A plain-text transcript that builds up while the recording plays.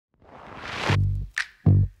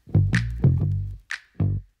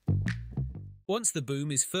Once the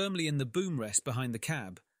boom is firmly in the boom rest behind the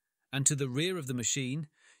cab, and to the rear of the machine,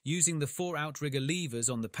 using the 4 outrigger levers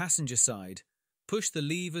on the passenger side, push the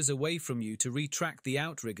levers away from you to retract the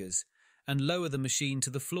outriggers and lower the machine to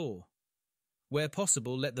the floor. Where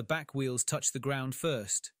possible, let the back wheels touch the ground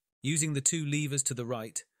first. Using the 2 levers to the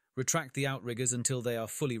right, retract the outriggers until they are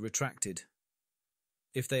fully retracted.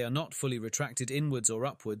 If they are not fully retracted inwards or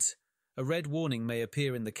upwards, a red warning may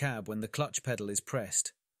appear in the cab when the clutch pedal is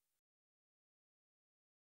pressed.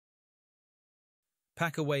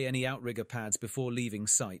 Pack away any outrigger pads before leaving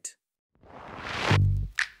site.